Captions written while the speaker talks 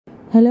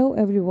Hello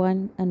everyone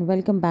and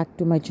welcome back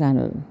to my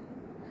channel.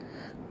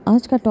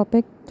 आज का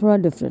topic थोड़ा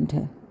डिफरेंट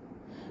है।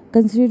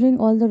 Considering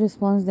all the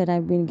response that I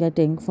have been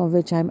getting for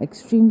which I am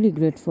extremely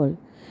grateful,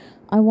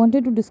 I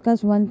wanted to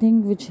discuss one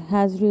thing which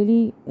has really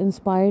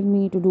inspired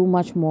me to do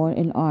much more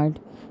in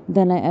art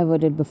than I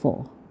ever did before,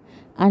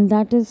 and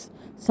that is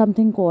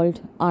something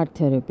called art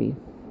therapy.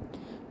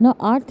 Now,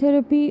 art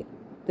therapy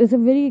is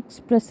a very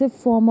expressive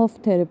form of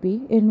therapy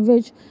in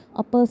which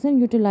a person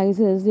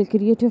utilizes the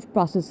creative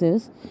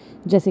processes,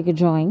 जैसे कि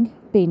drawing,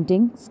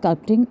 painting,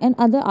 sculpting,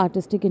 and other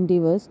artistic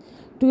endeavors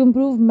to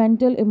improve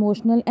mental,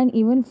 emotional, and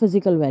even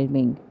physical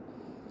well-being.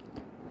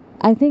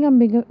 I think I'm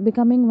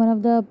becoming one of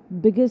the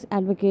biggest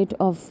advocate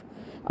of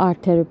art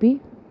therapy.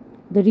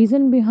 The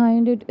reason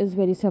behind it is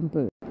very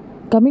simple.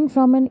 Coming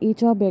from an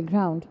HR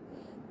background,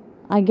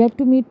 I get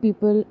to meet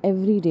people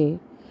every day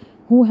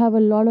who have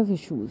a lot of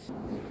issues.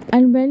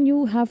 And when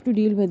you have to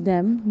deal with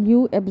them,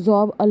 you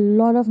absorb a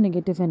lot of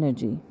negative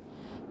energy.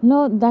 Now,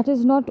 that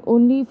is not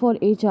only for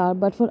HR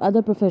but for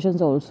other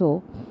professions also,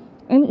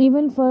 and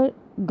even for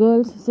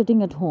girls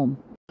sitting at home.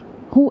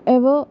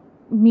 Whoever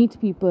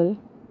meets people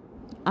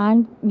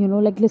and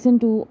like listen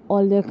to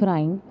all their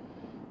crying,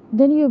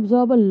 then you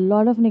absorb a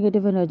lot of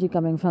negative energy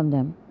coming from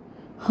them.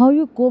 How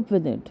you cope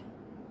with it?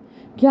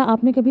 क्या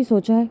आपने कभी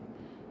सोचा है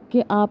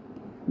कि आप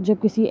जब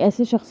किसी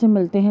ऐसे शख्स से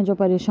मिलते हैं जो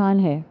परेशान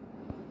है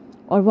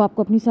और वो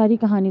आपको अपनी सारी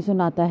कहानी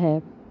सुनाता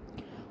है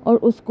और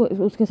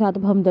उसके साथ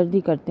आप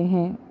हमदर्दी करते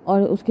हैं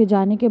और उसके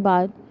जाने के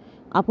बाद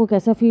आपको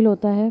कैसा फ़ील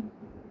होता है?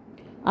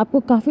 आपको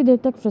काफ़ी देर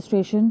तक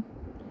फ्रस्ट्रेशन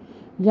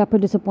या फिर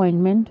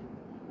डिसअपॉइंटमेंट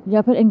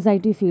या फिर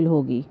एंग्जाइटी फ़ील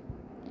होगी।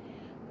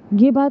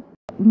 ये बात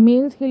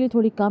मेल्स के लिए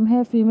थोड़ी कम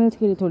है, फीमेल्स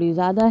के लिए थोड़ी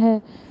ज़्यादा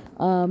है,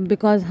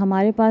 बिकॉज़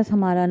हमारे पास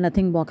हमारा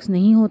नथिंग बॉक्स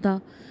नहीं होता,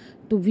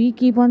 तो we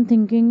keep on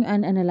thinking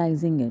and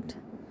analysing it,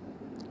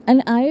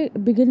 and I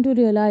begin to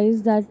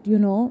realise that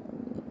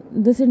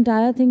this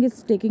entire thing is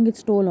taking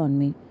its toll on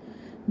me,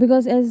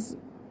 because as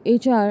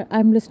HR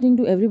I'm listening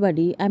to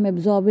everybody, I'm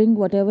absorbing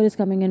whatever is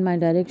coming in my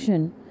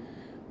direction,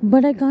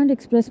 but I can't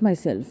express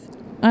myself,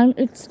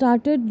 and it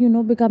started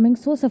becoming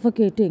so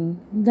suffocating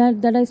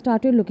that I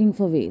started looking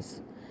for ways.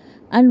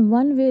 And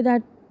one way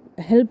that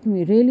helped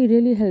me,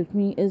 really helped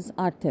me, is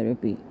art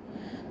therapy.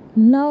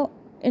 Now,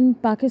 in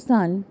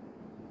Pakistan,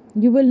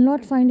 you will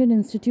not find an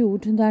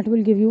institute that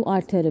will give you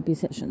art therapy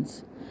sessions.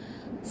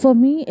 For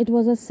me, it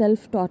was a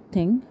self-taught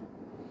thing.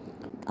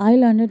 I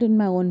learned it in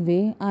my own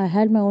way. I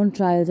had my own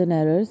trials and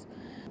errors.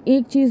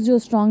 एक चीज़ जो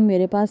strong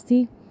मेरे पास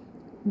थी,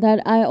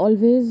 that I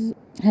always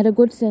had a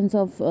good sense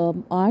of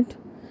art.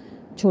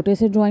 छोटे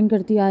से drawing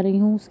करती आ रही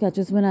हूँ,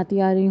 sketches बनाती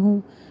आ रही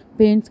हूँ,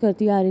 पेंट्स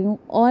करती आ रही हूँ.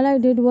 All I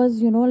did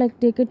was like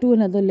take it to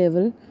another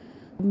level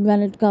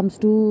when it comes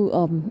to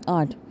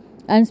art,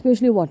 and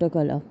especially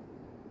watercolor.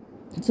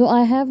 So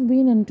I have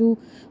been into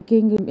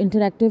making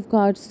interactive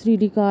cards,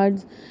 3D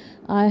cards.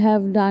 I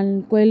have done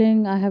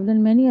quilling. I have done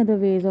many other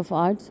ways of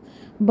arts,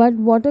 but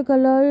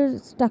watercolor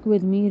stuck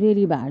with me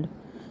really bad,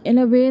 in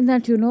a way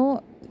that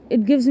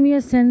it gives me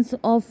a sense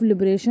of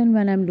liberation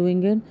when I'm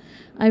doing it.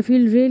 I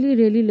feel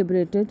really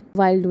liberated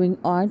while doing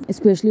art,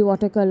 especially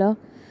watercolor.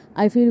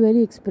 I feel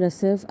very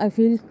expressive. I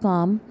feel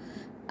calm.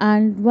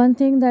 And one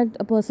thing that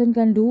a person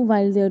can do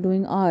while they're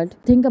doing art,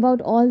 think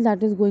about all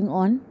that is going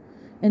on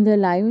in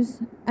their lives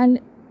and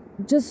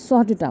just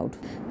sort it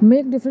out.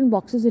 Make different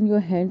boxes in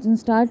your heads and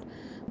start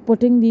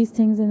putting these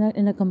things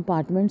in a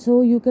compartment, so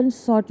you can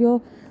sort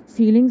your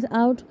feelings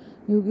out,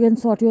 you can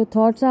sort your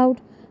thoughts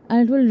out,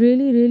 and it will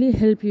really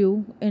help you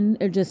in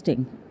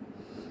adjusting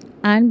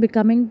and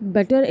becoming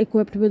better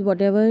equipped with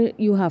whatever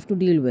you have to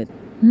deal with.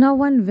 Now,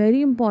 one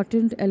very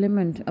important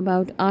element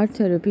about art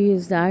therapy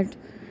is that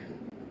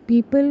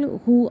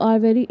people who are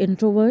very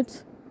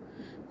introverts,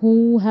 who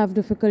have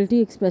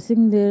difficulty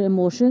expressing their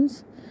emotions,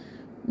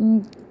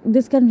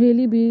 this can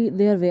really be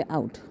their way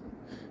out.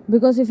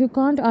 Because if you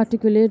can't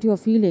articulate your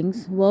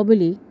feelings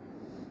verbally,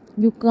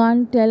 you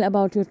can't tell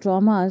about your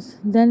traumas,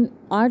 then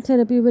art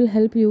therapy will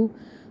help you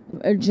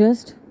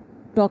adjust,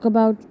 talk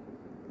about,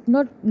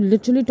 not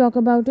literally talk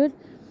about it,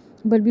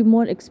 but be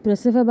more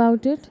expressive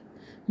about it.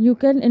 You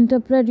can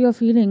interpret your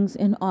feelings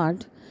in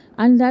art,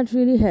 and that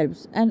really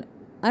helps. And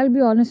I'll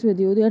be honest with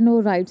you, there are no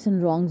rights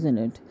and wrongs in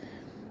it.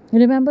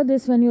 Remember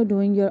this when you're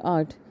doing your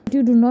art.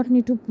 You do not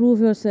need to prove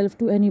yourself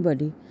to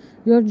anybody.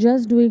 You're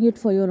just doing it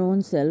for your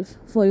own self,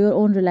 for your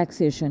own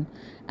relaxation.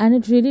 And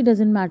it really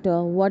doesn't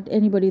matter what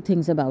anybody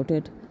thinks about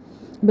it.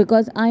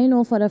 Because I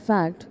know for a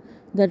fact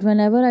that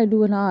whenever I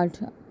do an art,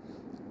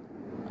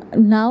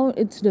 now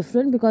it's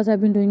different because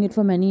I've been doing it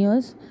for many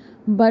years.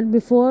 But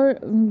before,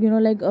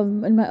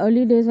 in my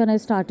early days when I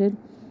started,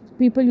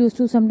 people used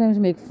to sometimes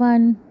make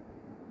fun,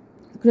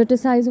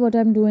 criticize what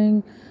I'm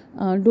doing,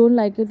 don't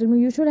like it. I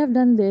mean, you should have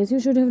done this, you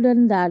should have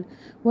done that.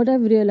 What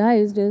I've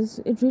realized is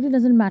it really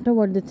doesn't matter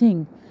what they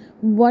think.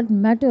 What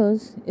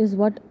matters is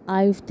what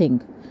I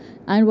think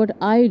and what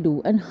I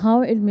do and how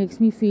it makes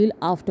me feel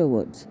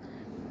afterwards.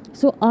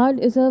 So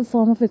art is a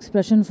form of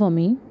expression for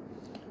me,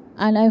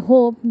 and I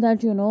hope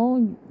that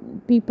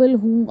people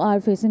who are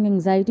facing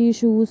anxiety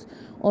issues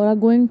or are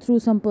going through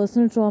some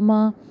personal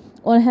trauma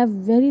or have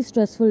very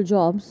stressful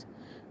jobs,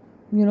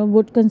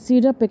 would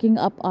consider picking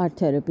up art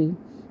therapy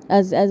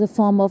as a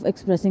form of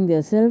expressing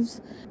themselves.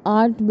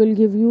 Art will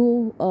give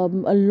you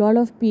a lot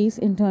of peace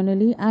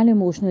internally and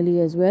emotionally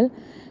as well,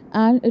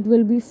 and it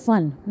will be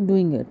fun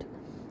doing it.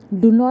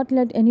 Do not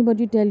let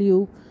anybody tell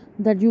you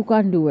that you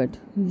can't do it.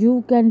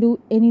 You can do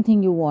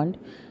anything you want,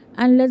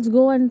 and let's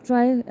go and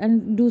try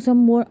and do some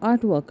more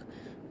artwork.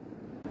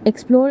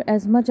 Explore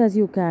as much as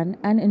you can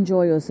and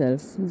enjoy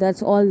yourself.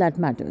 That's all that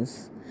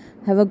matters.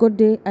 Have a good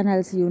day, and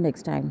I'll see you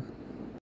next time.